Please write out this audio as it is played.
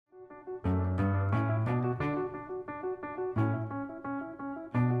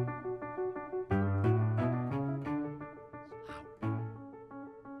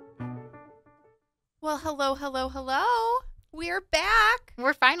Well, hello, hello, hello. We're back.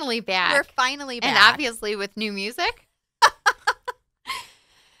 We're finally back. We're finally back. And obviously with new music.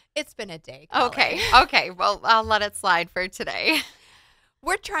 It's been a day, Kelly. Okay. Well, I'll let it slide for today.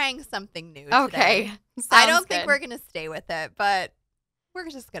 We're trying something new Okay. today. Sounds I don't think good. we're going to stay with it, but we're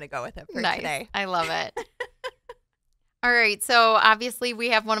just going to go with it for Nice. today. I love it. All right. So obviously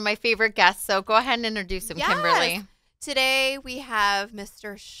we have one of my favorite guests. So go ahead and introduce him, Yes. Kimberly. Today we have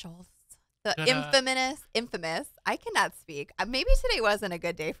Mr. Scholz, the Ta-da. infamous. I cannot speak. Maybe today wasn't a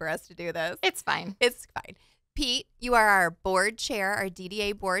good day for us to do this. It's fine. It's fine. Pete, you are our board chair, our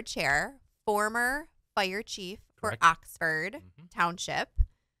DDA board chair, former fire chief for Correct. Oxford Mhm. Township.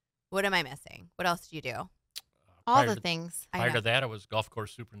 What am I missing? What else do you do? All Prior the to- things. I Prior know. to that, I was golf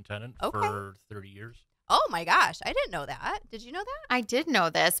course superintendent Okay. for 30 years. Oh my gosh, I didn't know that. Did you know that? I did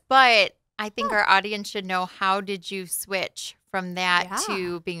know this, but I think Huh. our audience should know, how did you switch from that Yeah.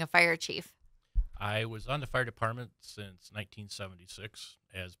 to being a fire chief? I was on the fire department since 1976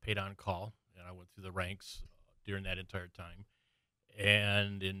 as paid on call, and I went through the ranks during that entire time.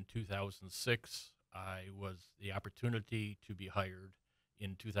 And in 2006, I was the opportunity to be hired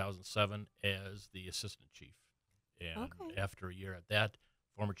in 2007 as the assistant chief. And Okay. after a year at that,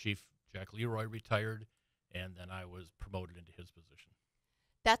 former chief Jack Leroy retired, and then I was promoted into his position.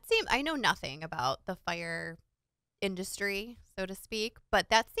 That seems, I know nothing about the fire industry, so to speak, but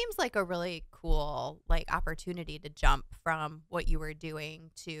that seems like a really cool opportunity to jump from what you were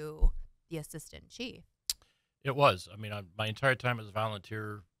doing to the assistant chief. It was. I mean, my entire time as a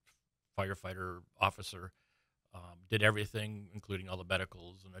volunteer firefighter officer, did everything, including all the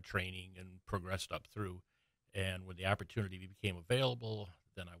medicals and the training, and progressed up through. And when the opportunity became available,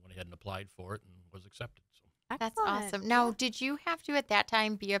 then I went ahead and applied for it and was accepted. So That's Excellent. awesome. Now, Yeah. did you have to at that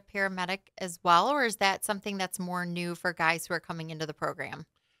time be a paramedic as well, or is that something that's more new for guys who are coming into the program?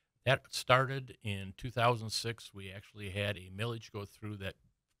 that started in 2006. We actually had a millage go through that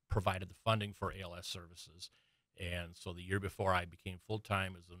provided the funding for ALS services. And so the year before I became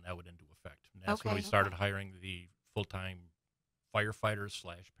full-time is when that went into effect. And that's when Okay. we started hiring the full-time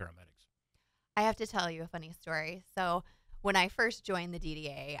firefighters/paramedics. I have to tell you a funny story. So when I first joined the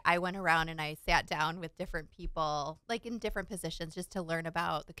DDA, I went around and I sat down with different people, like in different positions, just to learn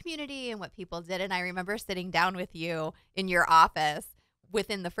about the community and what people did. And I remember sitting down with you in your office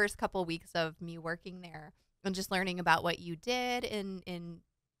within the first couple weeks of me working there and just learning about what you did. And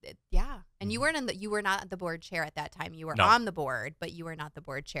you weren't you were not the board chair at that time. You were No. on the board, but you were not the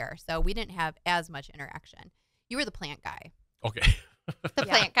board chair. So we didn't have as much interaction. You were the plant guy. Okay. The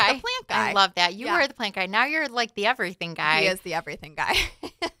Yeah, plant guy. the plant guy. I love that. You Yeah. were the plant guy. Now you're like the everything guy. He is the everything guy.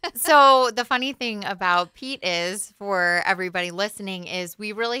 So the funny thing about Pete is, for everybody listening, is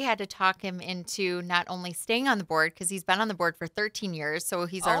we really had to talk him into not only staying on the board, because he's been on the board for 13 years, so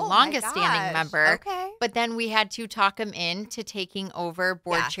he's our Oh my longest standing gosh. member. Okay. But then we had to talk him into taking over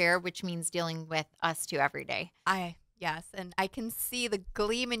board Yes. chair, which means dealing with us two every day. Yes, and I can see the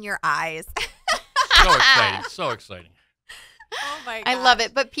gleam in your eyes. So exciting. So exciting. Oh my god. I love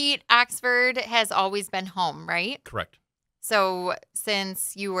it. But Pete, Oxford has always been home, right? Correct. So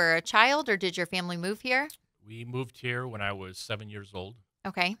since you were a child, or did your family move here? We moved here when I was 7 years old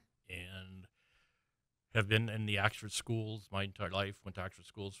Okay. and have been in the Oxford schools my entire life. Went to Oxford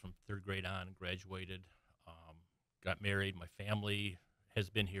schools from third grade on, graduated, got married. My family has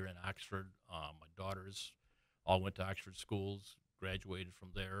been here in Oxford. My daughters all went to Oxford schools, graduated from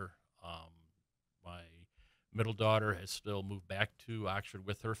there. My middle daughter has still moved back to Oxford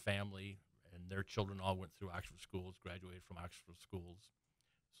with her family, and their children all went through Oxford schools, graduated from Oxford schools.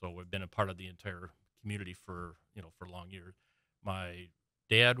 So we've been a part of the entire community for long years. My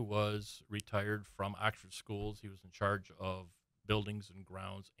dad was retired from Oxford schools. He was in charge of buildings and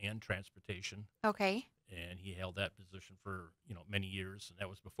grounds and transportation, Okay. and he held that position for many years. And that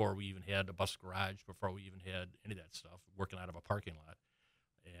was before we even had a bus garage, before we even had any of that stuff, working out of a parking lot.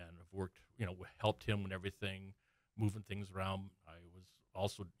 And I've worked, helped him with everything, moving things around. I was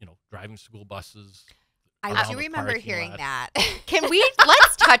also, driving school buses. I around do the remember parking hearing lot. that.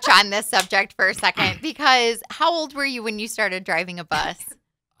 Let's touch on this subject for a second, because how old were you when you started driving a bus?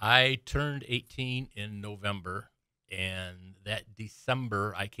 I turned 18 in November, and that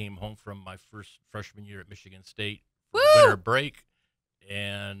December I came home from my first freshman year at Michigan State for Woo! winter break,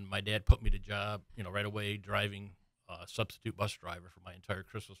 and my dad put me to job, right away, driving a substitute bus driver for my entire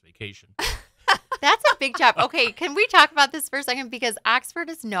Christmas vacation. That's a big job. Okay, can we talk about this for a second? Because Oxford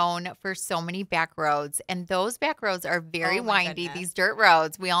is known for so many back roads, and those back roads are very Oh my windy, goodness. these dirt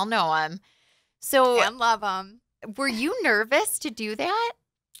roads. We all know them. So And love them. were you nervous to do that?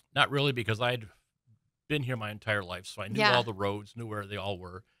 Not really, because I'd been here my entire life, so I knew Yeah. all the roads, knew where they all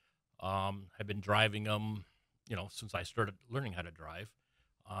were. I've been driving them, since I started learning how to drive.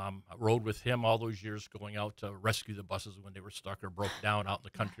 I rode with him all those years going out to rescue the buses when they were stuck or broke down out in the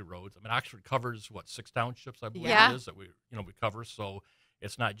country roads. I mean, Oxford covers, 6 townships, I believe Yeah. it is, that we cover. So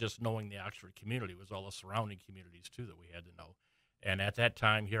it's not just knowing the Oxford community. It was all the surrounding communities, too, that we had to know. And at that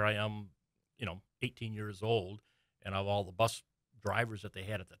time, here I am, 18 years old, and of all the bus drivers that they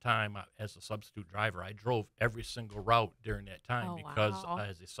had at the time, as a substitute driver, I drove every single route during that time Oh, because wow.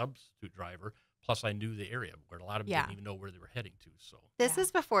 as a substitute driver, plus I knew the area where a lot of them Yeah. didn't even know where they were heading to. So This Yeah.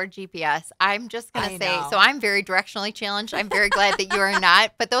 is before GPS. I'm just going I to say, know. so I'm very directionally challenged. I'm very glad that you are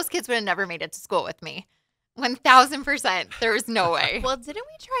not, but those kids would have never made it to school with me. 1000%. There's no way. Well, didn't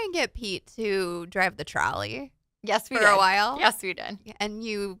we try and get Pete to drive the trolley Yes, we for did. a while? Yes, we did. And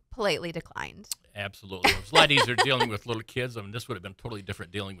you politely declined. absolutely, it was a lot easier dealing with little kids. I mean, this would have been totally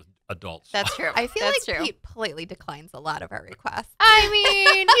different dealing with adults. That's true. I feel That's like true. Pete politely declines a lot of our requests. I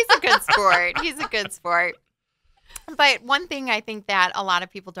mean, he's a good sport. He's a good sport. But one thing I think that a lot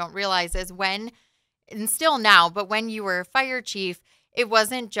of people don't realize is when, and still now, but when you were fire chief, it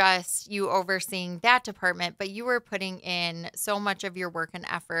wasn't just you overseeing that department, but you were putting in so much of your work and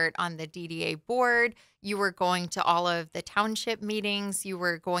effort on the DDA board. You were going to all of the township meetings. You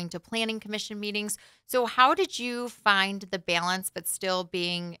were going to planning commission meetings. So how did you find the balance, but still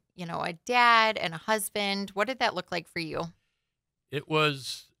being, a dad and a husband? What did that look like for you? It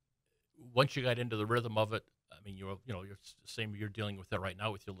was, once you got into the rhythm of it. I mean, you're the same. You're dealing with that right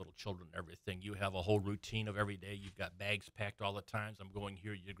now with your little children and everything. You have a whole routine of every day. You've got bags packed all the time. So I'm going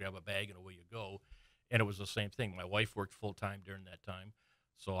here. You grab a bag and away you go. And it was the same thing. My wife worked full time during that time,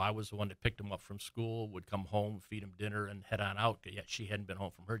 so I was the one that picked them up from school, would come home, feed them dinner, and head on out. Yet she hadn't been home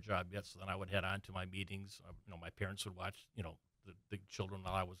from her job yet. So then I would head on to my meetings. My parents would watch, the children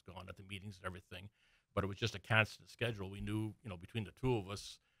while I was gone at the meetings and everything. But it was just a constant schedule. We knew, between the two of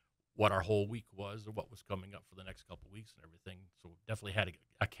us, what our whole week was or what was coming up for the next couple of weeks and everything. So definitely had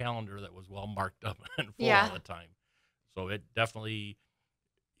a calendar that was well marked up and full Yeah. all the time. So it definitely,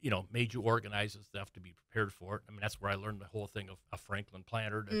 made you organize and stuff to be prepared for it. I mean, that's where I learned the whole thing of a Franklin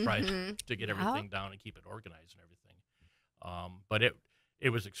planner to try to get everything down and keep it organized and everything. But it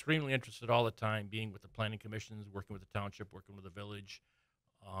was extremely interested all the time, being with the planning commissions, working with the township, working with the village.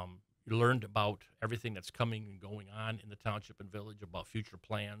 You learned about everything that's coming and going on in the township and village, about future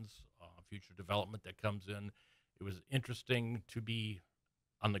plans, future development that comes in. It was interesting to be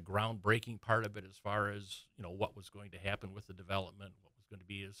on the groundbreaking part of it as far as, what was going to happen with the development, what was going to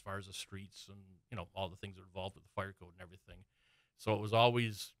be as far as the streets and, all the things that are involved with the fire code and everything. So it was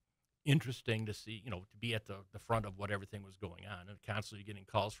always interesting to see, to be at the front of what everything was going on, and constantly getting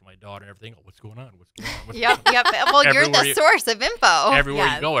calls from my daughter and everything. Oh, what's going on? What's going on? What's Yep. going on? Well, you're Everywhere the source of info. Everywhere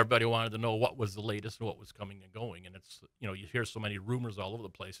Yes. you go, everybody wanted to know what was the latest and what was coming and going. And it's, you hear so many rumors all over the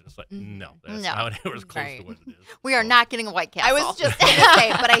place, and it's like, no, that's No. not anywhere close Right. to what it is. We are So, not getting a White Castle. I was just going to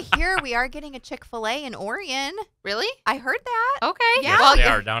say, but I hear we are getting a Chick-fil-A in Orion. Really? I heard that. Okay. Yeah. Well, they you,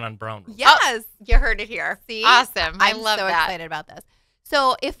 are down on Brown Road. Yes. you heard it here. See? Awesome. I I'm love so that. excited about this.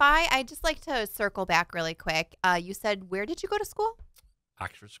 So if I just like to circle back really quick. You said, where did you go to school?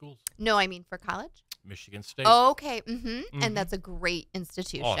 Oxford Schools, No, I mean for college. Michigan State. Okay. Mhm. And that's a great Oh,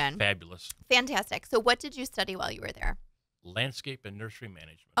 institution. fabulous. Fantastic. So what did you study while you were there? Landscape and nursery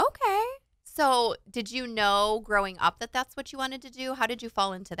management. Okay. So did you know growing up that that's what you wanted to do? How did you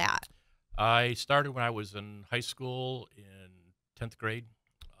fall into that? I started when I was in high school in 10th grade,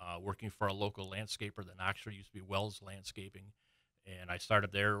 working for a local landscaper that in Oxford used to be Wells Landscaping. And I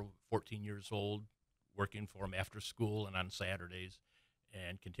started there 14 years old, working for him after school and on Saturdays,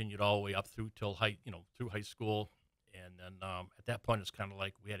 and continued all the way up through till through high school. And then at that point, it's kind of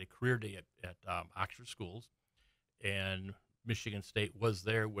like we had a career day at Oxford Schools, and Michigan State was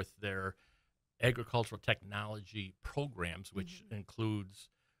there with their agricultural technology programs, which includes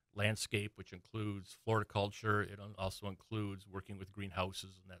landscape, which includes floriculture. It also includes working with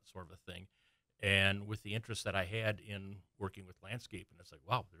greenhouses and that sort of a thing. And with the interest that I had in working with landscape, and it's like,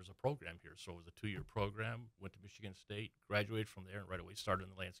 wow, there's a program here. So it was a 2-year program, went to Michigan State, graduated from there, and right away started in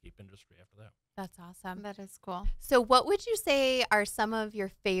the landscape industry after that. That's awesome. That is cool. So what would you say are some of your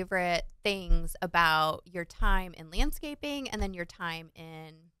favorite things about your time in landscaping and then your time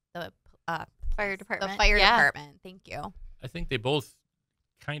in the Fire department. The fire Yeah. department. Thank you. I think they both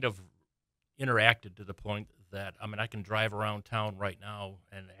kind of interacted to the point that, I mean, I can drive around town right now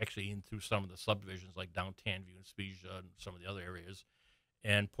and actually in through some of the subdivisions like Downtown Diaries and Spezia and some of the other areas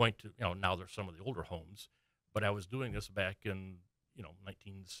and point to, now there's some of the older homes. But I was doing this back in,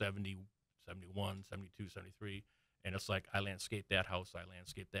 1970, 71, 72, 73. And it's like, I landscaped that house, I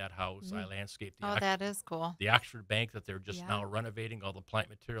landscaped that house, I landscaped the Oh, that is cool. the Oxford Bank that they're just Yeah. now renovating, all the plant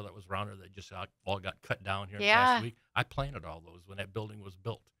material that was around there that just all got cut down here in the Yeah. last week. I planted all those when that building was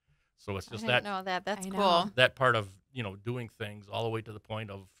built. So it's I just didn't that know that. That's I cool. know. that part of, doing things all the way to the point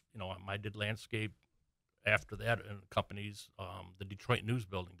of, I did landscape after that in companies, the Detroit News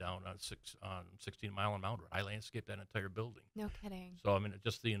building down on 16 Mile and Mound Road. I landscaped that entire building. No kidding. So, I mean,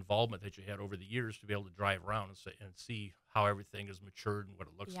 just the involvement that you had over the years to be able to drive around and see how everything is matured and what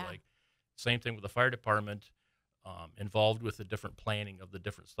it looks Yeah. like. Same thing with the fire department, involved with the different planning of the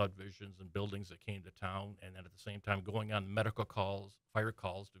different subdivisions and buildings that came to town. And then at the same time, going on medical calls, fire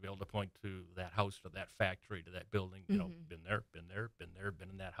calls to be able to point to that house, to that factory, to that building, been there, been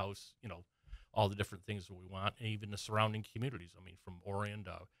in that house, all the different things that we want, and even the surrounding communities. I mean, from Orion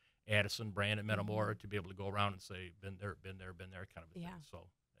to Addison, Brandon, Metamora, to be able to go around and say, been there, kind of a Yeah. thing. So,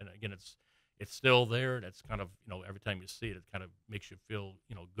 and again, it's still there. And it's kind of, every time you see it, it kind of makes you feel,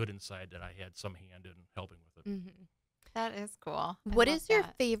 good inside that I had some hand in helping with it. Mm-hmm. That is cool. What I is love your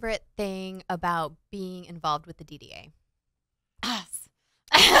that. favorite thing about being involved with the DDA? Us?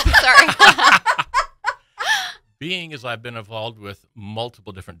 Sorry. Being as I've been involved with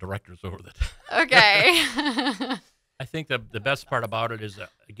multiple different directors over the Okay. I think the best part about it is,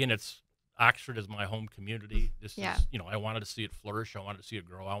 again, it's Oxford is my home community. This Yeah. is, I wanted to see it flourish. I wanted to see it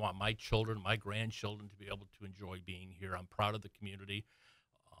grow. I want my children, my grandchildren to be able to enjoy being here. I'm proud of the community.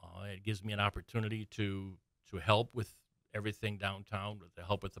 It gives me an opportunity to help with everything downtown, to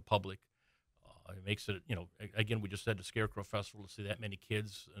help with the public. It makes it, again, we just had the Scarecrow Festival, to see that many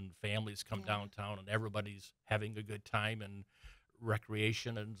kids and families come Yeah. downtown and everybody's having a good time and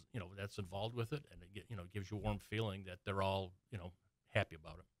recreation and, that's involved with it. And it gives you a warm feeling that they're all, happy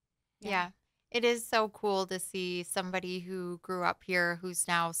about it. Yeah. It is so cool to see somebody who grew up here who's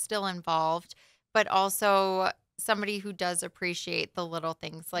now still involved, but also somebody who does appreciate the little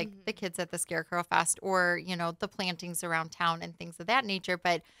things like the kids at the Scarecrow Fest or, the plantings around town and things of that nature.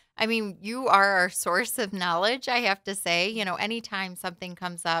 But I mean, you are our source of knowledge, I have to say. Anytime something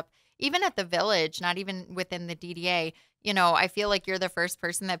comes up, even at the village, not even within the DDA, I feel like you're the first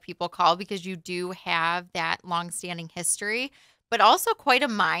person that people call because you do have that longstanding history, but also quite a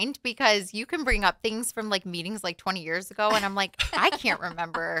mind because you can bring up things from like meetings like 20 years ago. And I'm like, I can't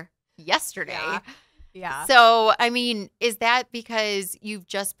remember yesterday. Yeah. So, I mean, is that because you've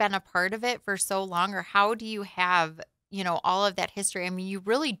just been a part of it for so long, or how do you have, all of that history? I mean, you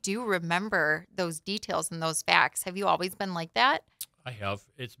really do remember those details and those facts. Have you always been like that? I have.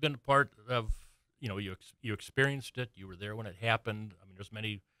 It's been a part of, you experienced it. You were there when it happened. I mean, there's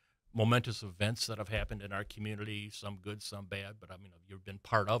many momentous events that have happened in our community, some good, some bad, but I mean, you've been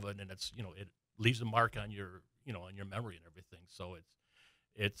part of it, and it's, it leaves a mark on your, on your memory and everything. So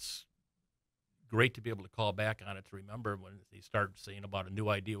it's great to be able to call back on it, to remember when they start saying about a new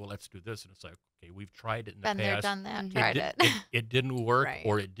idea. Well, let's do this, and it's like, okay, we've tried it in the Been there, past. done that, Mhm. tried it. It didn't work, Right.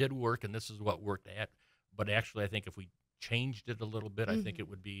 or it did work, and this is what worked at. But actually, I think if we changed it a little bit, I think it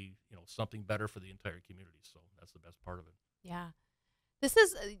would be, something better for the entire community. So that's the best part of it. Yeah. This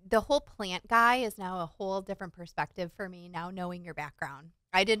is the whole plant guy is now a whole different perspective for me now, knowing your background.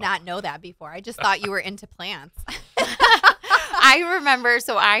 I did not know that before. I just thought you were into plants. I remember,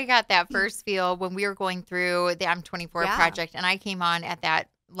 so I got that first feel when we were going through the M24 Yeah. project, and I came on at that,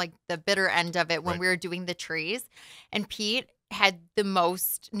 like the bitter end of it when Right. we were doing the trees, and Pete had the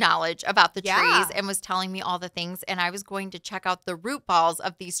most knowledge about the Yeah. trees and was telling me all the things, and I was going to check out the root balls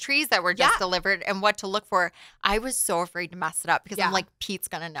of these trees that were just Yeah. delivered and what to look for. I was so afraid to mess it up because Yeah. I'm like, Pete's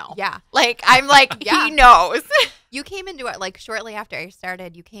gonna know. Yeah. Like, I'm like, Yeah. he knows. You came into it like shortly after I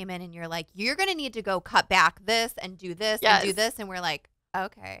started, you came in and you're like, you're going to need to go cut back this and do this and do Yes. this. And we're like,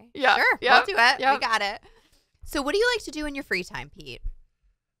 okay, Yeah. sure, Yep. we'll do it. We Yep. got it. So what do you like to do in your free time, Pete?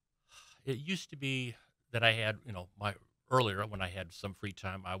 It used to be that I had, earlier when I had some free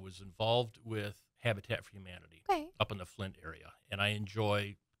time, I was involved with Habitat for Humanity Okay. up in the Flint area, and I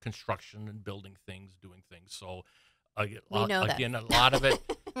enjoy construction and building things, doing things. So We know this. again, a lot of it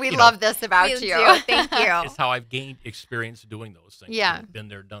We You love this about We you. do. Thank you. is how I've gained experience doing those things. Yeah. I've been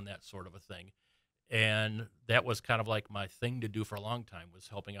there, done that sort of a thing, and that was kind of like my thing to do for a long time, was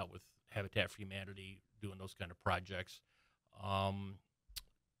helping out with Habitat for Humanity, doing those kind of projects.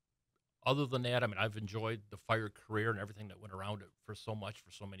 Other than that, I mean, I've enjoyed the fire career and everything that went around it for so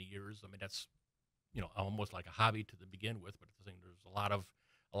many years. I mean, that's, almost like a hobby to begin with, but I think there's a lot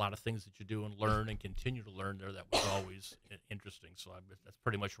of things that you do and learn and continue to learn there that was always interesting. So that's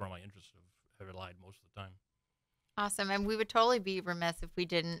pretty much where my interests have relied most of the time. Awesome. And we would totally be remiss if we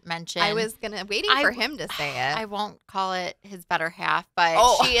didn't mention. I was waiting for him to say it. I won't call it his better half, but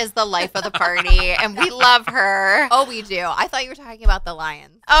Oh. she is the life of the party, and we love her. Oh, we do. I thought you were talking about the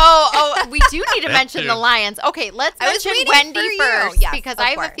Lions. Oh, we do need to That mention too. the Lions. Okay, let's I was mention waiting Wendy for you. first, Yes, because of I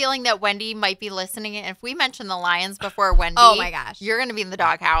have course. a feeling that Wendy might be listening. And if we mention the Lions before Wendy, Oh my gosh. you're going to be in the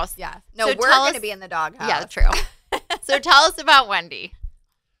doghouse. Yeah. No, So we're tell going to us- be in the doghouse. Yeah, true. So tell us about Wendy.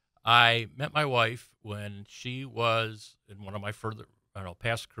 I met my wife when she was in one of my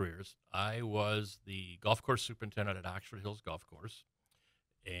past careers. I was the golf course superintendent at Oxford Hills Golf Course,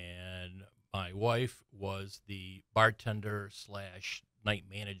 and my wife was the bartender / night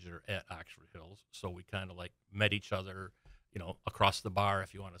manager at Oxford Hills. So we kind of like met each other, across the bar,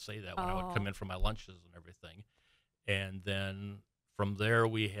 if you want to say that, when I would come in for my lunches and everything. And then from there,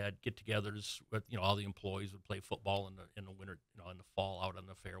 we had get-togethers with all the employees would play football in the winter, in the fall out on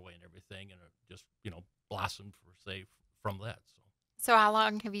the fairway and everything, and it just blossomed from that. So how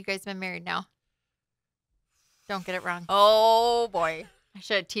long have you guys been married now? Don't get it wrong. Oh, boy. I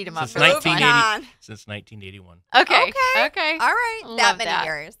should have teed him up. Since for this Moving 1980. on. Since 1981. Okay. Okay. Okay. All right. Love That many that.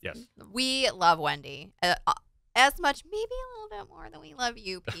 years. Yes. We love Wendy. As much, maybe a little bit more than we love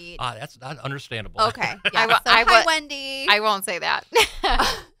you, Pete. That's not understandable. Okay. Yeah. wa- So I hi, wa- Wendy. I won't say that.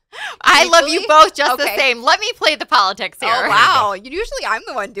 I love you Usually- both just the Okay. same. Let me play the politics here. Oh wow! Usually I'm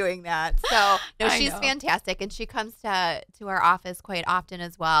the one doing that. So no, I she's know. fantastic, and she comes to our office quite often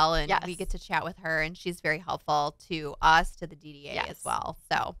as well, and we Yes. get to chat with her, and she's very helpful to us, to the DDA as Yes. well.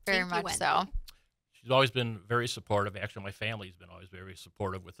 So Very thank you, much Wendy. so. She's always been very supportive. Actually, my family's been always very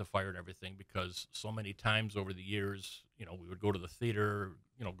supportive with the fire and everything, because so many times over the years, we would go to the theater,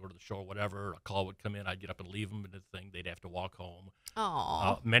 go to the show or whatever. A call would come in. I'd get up and leave them and the thing. They'd have to walk home.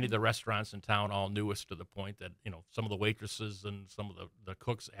 Oh, Many of the restaurants in town all knew us to the point that, some of the waitresses and some of the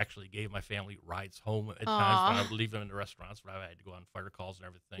cooks actually gave my family rides home at times when I would leave them in the restaurants, when I had to go on fire calls and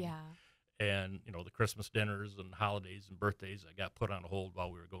everything. yeah. And, the Christmas dinners and holidays and birthdays, I got put on hold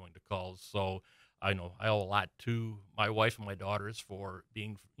while we were going to calls. So I know I owe a lot to my wife and my daughters for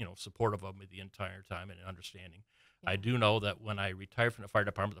being, supportive of me the entire time and understanding. I do know that when I retired from the fire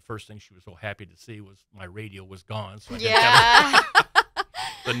department, the first thing she was so happy to see was my radio was gone. So I didn't have Yeah.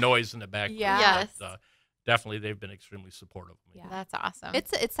 the noise in the background. Yeah. Yes. But, definitely, they've been extremely supportive of me. Yeah. That's awesome.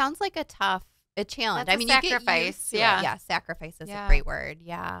 It sounds like a challenge. That's I a mean, you get sacrifice, used to it. yeah. Yeah, sacrifice is Yeah. a great word.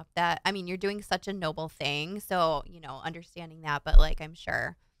 Yeah, you're doing such a noble thing. So understanding that, but I'm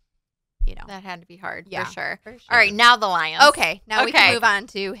sure, that had to be hard Yeah. for sure. for sure. All right, now the Lions. Okay, now we can Okay. move on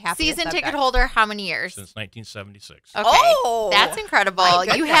to happy Season ticket holder, how many years? Since 1976. Okay. Oh, That's incredible.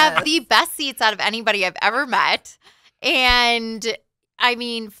 my You have goodness. the best seats out of anybody I've ever met. And I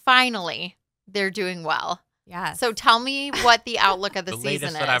mean, finally, they're doing well. Yes. So tell me what the outlook of the, The season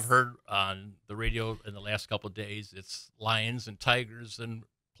latest is. that I've heard on the radio in the last couple of days, it's Lions and Tigers and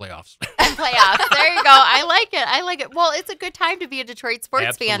playoffs. Playoffs. There you go. I like it. I like it. Well, it's a good time to be a Detroit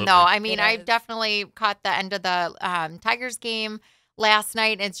sports fan, Absolutely. though. I mean, It I is. definitely caught the end of the Tigers game last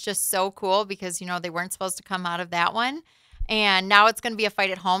night. It's just so cool because, they weren't supposed to come out of that one. And now it's going to be a fight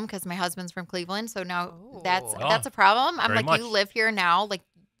at home because my husband's from Cleveland. So now Oh. that's a problem. I'm Very like, much. you live here now. Like,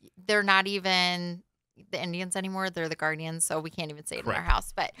 they're not even the Indians anymore. They're the Guardians. So we can't even say it in our Correct.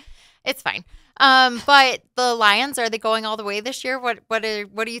 house, but it's fine. But the Lions, are they going all the way this year? What do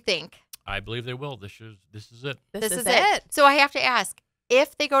you think? I believe they will. This is it. this is it. So I have to ask,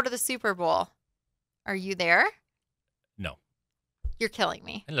 if they go to the Super Bowl, are you there? No. You're killing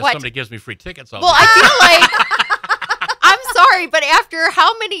me. Unless What? somebody gives me free tickets. Well, I feel like I'm sorry, but after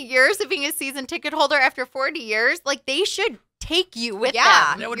how many years of being a season ticket holder, after 40 years, like they should take you with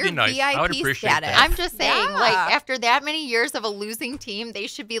Yeah. them. That would Your be nice. I would VIP appreciate status. that. I'm just saying, Yeah. like after that many years of a losing team, they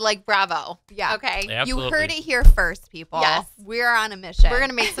should be like, bravo. Yeah. Okay. Absolutely. You heard it here first, people. Yes. We're on a mission. We're going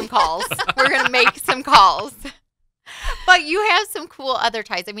to make some calls. We're going to make some calls. But you have some cool other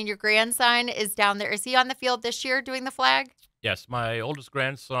ties. I mean, your grandson is down there. Is he on the field this year doing the flag? Yes, my oldest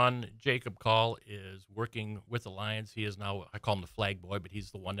grandson, Jacob Call, is working with the Lions. He is now, I call him the flag boy, but he's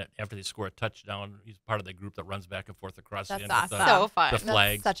the one that, after they score a touchdown, he's part of the group that runs back and forth across That's the end awesome. with So fun. the That's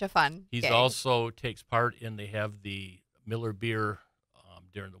flags. such a fun. He's gig. also takes part in, they have the Miller beer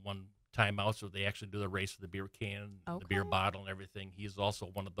during the one timeout, so they actually do the race of the beer can, the beer Okay. bottle and everything. He's also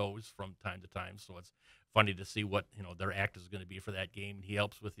one of those from time to time, so it's funny to see what their act is going to be for that game. And he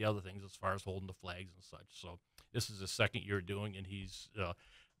helps with the other things as far as holding the flags and such. So this is his second year doing, and he's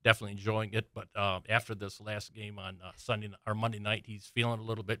definitely enjoying it. But after this last game on Monday night, he's feeling a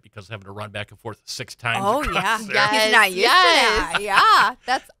little bit because having to run back and forth 6 times. Oh across yeah, there. Yes. he's not used to that. Yeah,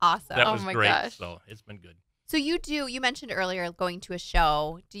 that's awesome. That Oh was my great. gosh. So it's been good. So you mentioned earlier going to a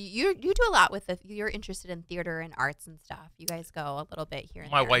show. You do a lot with you're interested in theater and arts and stuff. You guys go a little bit here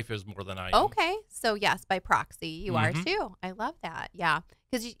and My there. wife is more than I am. Okay. So yes, by proxy, you are Mhm. too. I love that. Yeah.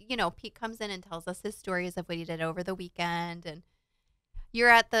 Because, Pete comes in and tells us his stories of what he did over the weekend. And you're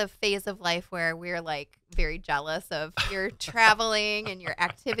at the phase of life where we're like very jealous of your traveling and your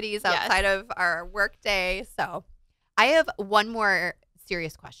activities Yes. outside of our work day. So I have one more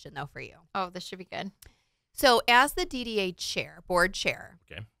serious question though for you. Oh, this should be good. So, as the DDA board chair,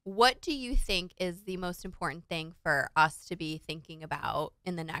 Okay. what do you think is the most important thing for us to be thinking about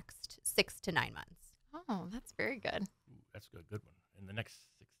in the next 6 to 9 months? Oh, that's very good. Ooh, that's a good one. In the next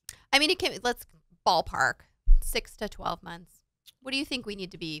 6. I mean, let's ballpark 6 to 12 months. What do you think we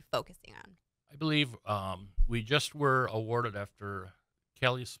need to be focusing on? I believe we just were awarded after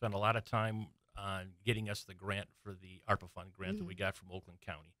Kelly spent a lot of time on getting us the grant for the ARPA fund grant that we got from Oakland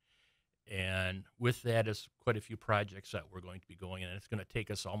County. And with that is quite a few projects that we're going to be going in. And it's going to take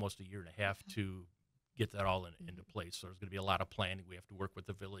us almost a year and a half to get that all into place. So there's going to be a lot of planning. We have to work with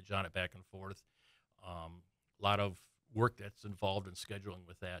the village on it back and forth. A lot of work that's involved in scheduling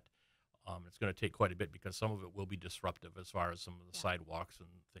with that. It's going to take quite a bit because some of it will be disruptive as far as some of the sidewalks and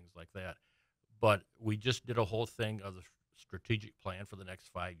things like that. But we just did a whole thing of the strategic plan for the next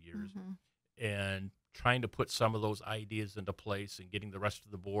 5 years. And trying to put some of those ideas into place and getting the rest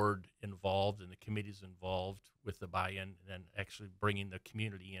of the board involved and the committees involved with the buy-in, and then actually bringing the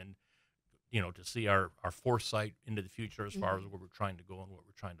community in, to see our foresight into the future as far as where we're trying to go and what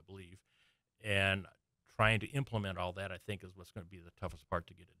we're trying to believe. And trying to implement all that, I think, is what's going to be the toughest part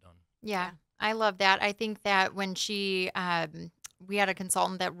to get it done. Yeah, I love that. I think that when we had a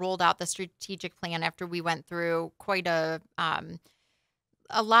consultant that rolled out the strategic plan after we went through quite a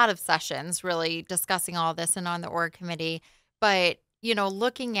lot of sessions really discussing all this and on the org committee. But,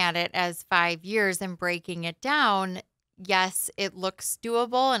 looking at it as 5 years and breaking it down, yes, it looks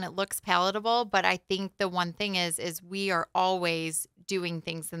doable and it looks palatable. But I think the one thing is we are always doing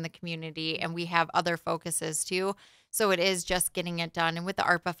things in the community and we have other focuses too. So it is just getting it done. And with the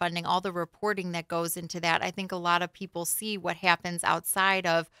ARPA funding, all the reporting that goes into that, I think a lot of people see what happens outside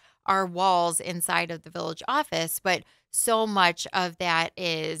of our walls inside of the village office, but so much of that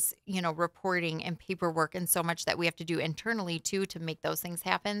is, reporting and paperwork and so much that we have to do internally too to make those things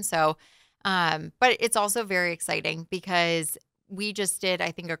happen. So, but it's also very exciting because we just did,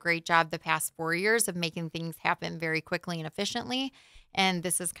 I think, a great job the past 4 years of making things happen very quickly and efficiently. And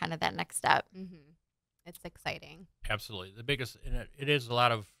this is kind of that next step. It's exciting. Absolutely. The biggest, and it is a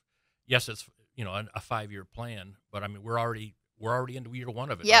lot of, yes, it's, a 5-year plan, but I mean, we're already into year one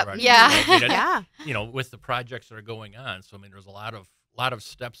of it. Yep. Already. Yeah. Yeah. With the projects that are going on. So, I mean, there's a lot of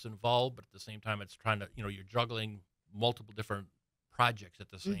steps involved, but at the same time, it's trying to, you're juggling multiple different projects at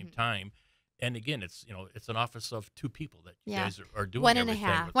the same time. And again, it's, it's an office of 2 people that you guys are doing One and a everything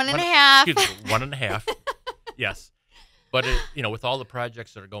half. with. One and a half. Excuse me, 1.5. Yes. But, with all the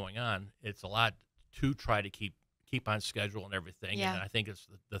projects that are going on, it's a lot to try to keep on schedule and everything. Yeah. And I think it's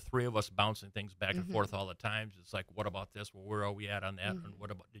the 3 of us bouncing things back and forth all the time. It's like, what about this? Well, where are we at on that? And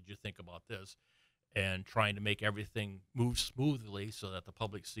what about, did you think about this? And trying to make everything move smoothly so that the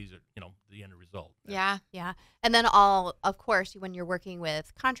public sees it, the end result. Yeah. Yeah. And then of course, when you're working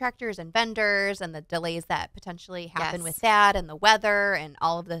with contractors and vendors and the delays that potentially happen with that and the weather and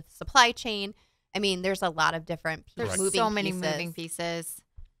all of the supply chain, I mean, there's a lot of different There's moving so many pieces. moving pieces.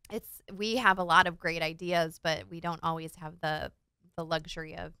 We have a lot of great ideas, but we don't always have the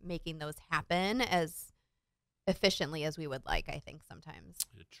luxury of making those happen as efficiently as we would like, I think, sometimes.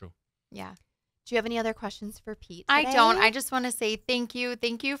 Yeah, true. Yeah. Do you have any other questions for Pete I today? don't. I just want to say thank you.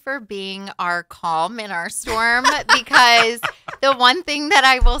 Thank you for being our calm in our storm because the one thing that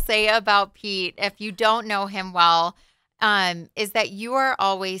I will say about Pete, if you don't know him well, is that you are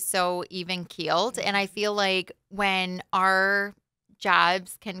always so even keeled. And I feel like when our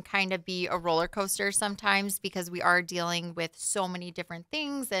jobs can kind of be a roller coaster sometimes because we are dealing with so many different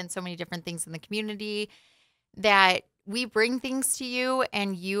things and so many different things in the community that we bring things to you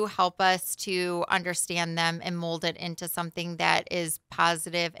and you help us to understand them and mold it into something that is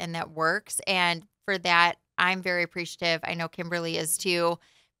positive and that works. And for that, I'm very appreciative. I know Kimberly is too,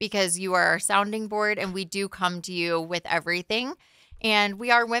 because you are our sounding board and we do come to you with everything. And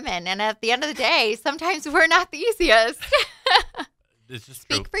we are women. And at the end of the day, sometimes we're not the easiest. This is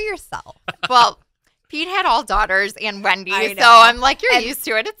Speak true. for yourself. Well, Pete had all daughters and Wendy. I So know. I'm like, you're And used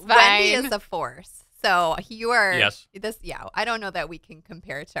to it. It's fine. Wendy is a force. So you are Yes. I don't know that we can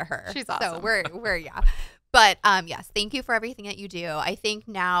compare to her. She's So awesome. we're yeah. But yes, thank you for everything that you do. I think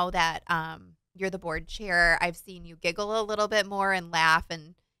now that you're the board chair, I've seen you giggle a little bit more and laugh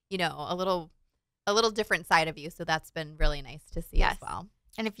and, a little a little different side of you. So that's been really nice to see Yes. as well.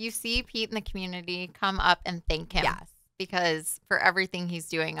 And if you see Pete in the community, come up and thank him. Yes. Because for everything he's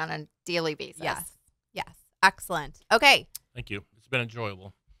doing on a daily basis. Yes. Yes. Excellent. Okay. Thank you. It's been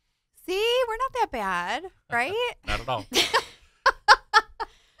enjoyable. See, we're not that bad, right? Not at all.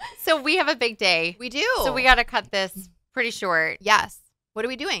 So we have a big day. We do. So we got to cut this pretty short. Yes. What are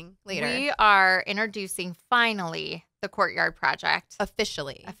we doing later? We are introducing finally the Courtyard Project.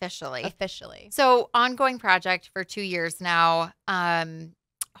 Officially. Officially. So ongoing project for 2 years now.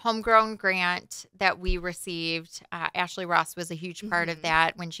 Homegrown grant that we received. Ashley Ross was a huge part of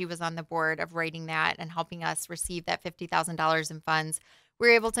that when she was on the board of writing that and helping us receive that $50,000 in funds. We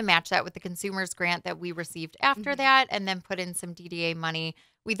were able to match that with the consumer's grant that we received after that and then put in some DDA money.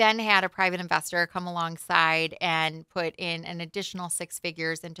 We then had a private investor come alongside and put in an additional 6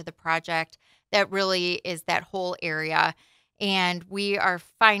 figures into the project that really is that whole area. And we are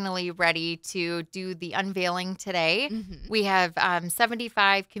finally ready to do the unveiling today. We have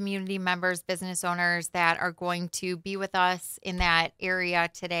 75 community members, business owners that are going to be with us in that area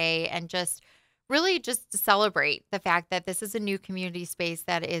today and just really just to celebrate the fact that this is a new community space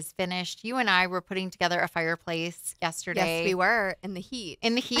that is finished. You and I were putting together a fireplace yesterday. Yes, we were in the heat.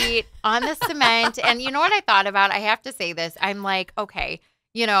 On the cement. And you know what I thought about? I have to say this. I'm like, okay,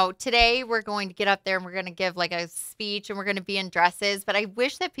 you know, today we're going to get up there and we're going to give like a speech and we're going to be in dresses. But I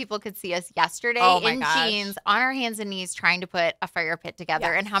wish that people could see us yesterday in jeans on our hands and knees trying to put a fire pit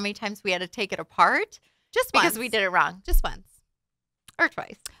together and how many times we had to take it apart Just because once. we did it wrong. Just once. Or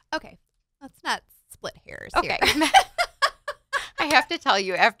twice. Okay. Let's not split hairs Okay. here. I have to tell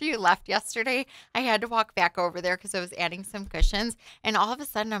you, after you left yesterday, I had to walk back over there because I was adding some cushions. And all of a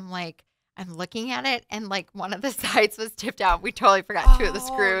sudden, I'm looking at it, and like one of the sides was tipped out. We totally forgot 2 of the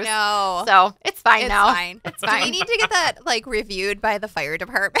screws. No. So it's fine now. It's fine. Do we need to get that like reviewed by the fire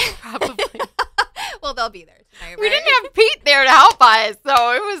department? Probably. Well, they'll be there tonight. We right? didn't have Pete there to help us,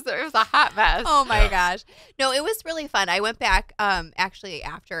 so it was a hot mess. Oh my gosh. No, it was really fun. I went back actually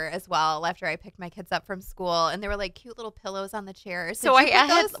after I picked my kids up from school, and there were like cute little pillows on the chairs. So I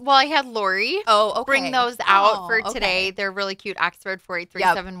had Lori bring those out for today. They're really cute. Oxford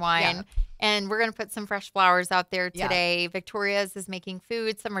 48371 wine. Yep. And we're going to put some fresh flowers out there today. Victoria's is making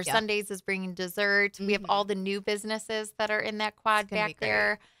food. Summer Sundays is bringing dessert. We have all the new businesses that are in that quad back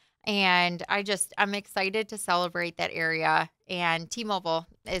there. And I'm excited to celebrate that area. And T-Mobile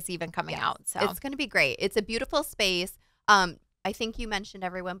is even coming out. So it's going to be great. It's a beautiful space. I think you mentioned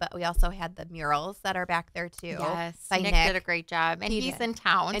everyone, but we also had the murals that are back there too. Yes, by Nick did a great job. And he's in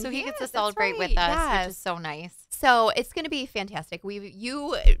town, And so he he gets is, to that's celebrate with right, us, yes. which is so nice. So it's going to be fantastic.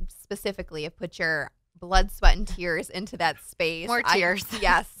 You specifically have put your blood, sweat, and tears into that space. More tears.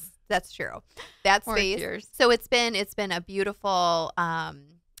 Yes, that's true. That More space. tears. So it's been a beautiful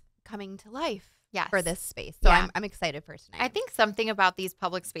coming to life for this space. So I'm excited for tonight. I think something about these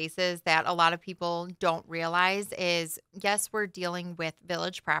public spaces that a lot of people don't realize is, yes, we're dealing with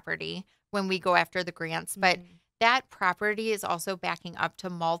village property when we go after the grants, but that property is also backing up to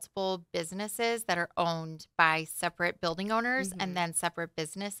multiple businesses that are owned by separate building owners and then separate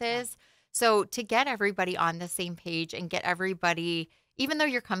businesses. So to get everybody on the same page and get everybody, even though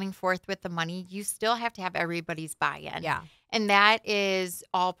you're coming forth with the money, you still have to have everybody's buy-in. Yeah. And that is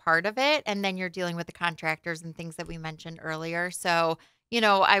all part of it. And then you're dealing with the contractors and things that we mentioned earlier. So,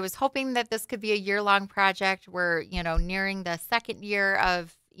 I was hoping that this could be a year-long project. We're, nearing the second year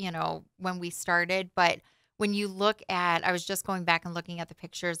of, when we started. But when you look at, I was just going back and looking at the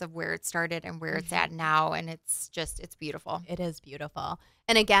pictures of where it started and where it's at now. And it's beautiful. It is beautiful.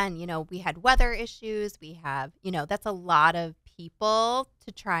 And again, we had weather issues. We have, that's a lot of people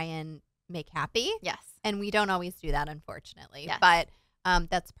to try and make happy. Yes. And we don't always do that, unfortunately. Yes. But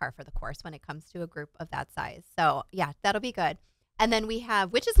that's par for the course when it comes to a group of that size. So, yeah, that'll be good. And then we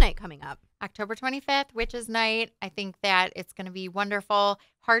have Witches Night coming up. October 25th, Witches Night. I think that it's going to be wonderful.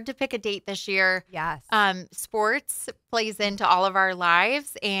 Hard to pick a date this year. Yes. Sports plays into all of our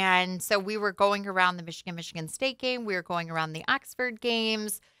lives. And so we were going around the Michigan State game. We were going around the Oxford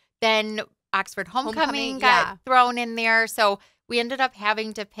games. Then Oxford Homecoming got thrown in there. So we ended up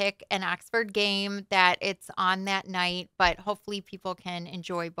having to pick an Oxford game that it's on that night, but hopefully people can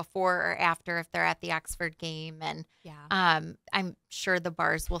enjoy before or after if they're at the Oxford game. And I'm sure the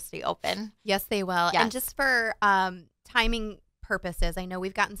bars will stay open. Yes, they will. Yes. And just for timing purposes, I know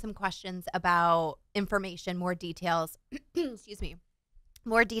we've gotten some questions about information, more details. Excuse me.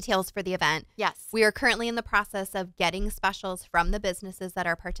 More details for the event. Yes. We are currently in the process of getting specials from the businesses that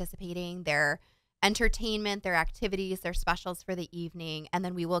are participating. They're entertainment, their activities, their specials for the evening, and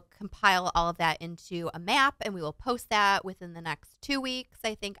then we will compile all of that into a map, and we will post that within the next 2 weeks.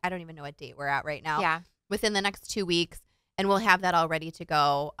 I think, I don't even know what date we're at right now. Yeah. Within the next 2 weeks, and we'll have that all ready to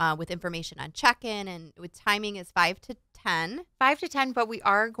go with information on check-in, and with timing is 5 to 10. 5 to 10, but we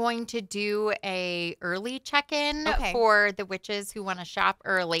are going to do a early check-in for the witches who want to shop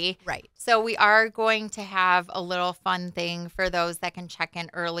early. Right. So we are going to have a little fun thing for those that can check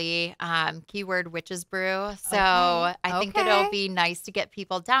in early. Keyword witches brew. So I think it'll be nice to get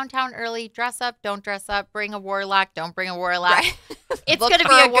people downtown early. Dress up, don't dress up. Bring a warlock, don't bring a warlock. Right. It's going to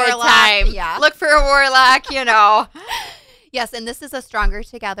be a good time. Yeah. Look for a warlock, you know. Yes, and this is a Stronger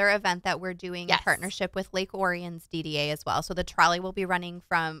Together event that we're doing in partnership with Lake Orion's DDA as well. So the trolley will be running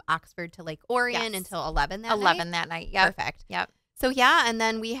from Oxford to Lake Orion until 11 that night. 11 that night, yep. Perfect. Yep. So yeah, and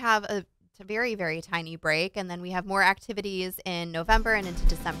then we have a very, very tiny break, and then we have more activities in November and into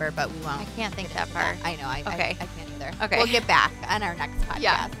December, but we won't. I can't think that far. I know, I can't either. Okay. We'll get back on our next podcast.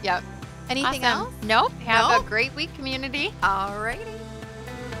 Yeah, yep. Anything Awesome. else? Nope. Have a great week, community. All righty.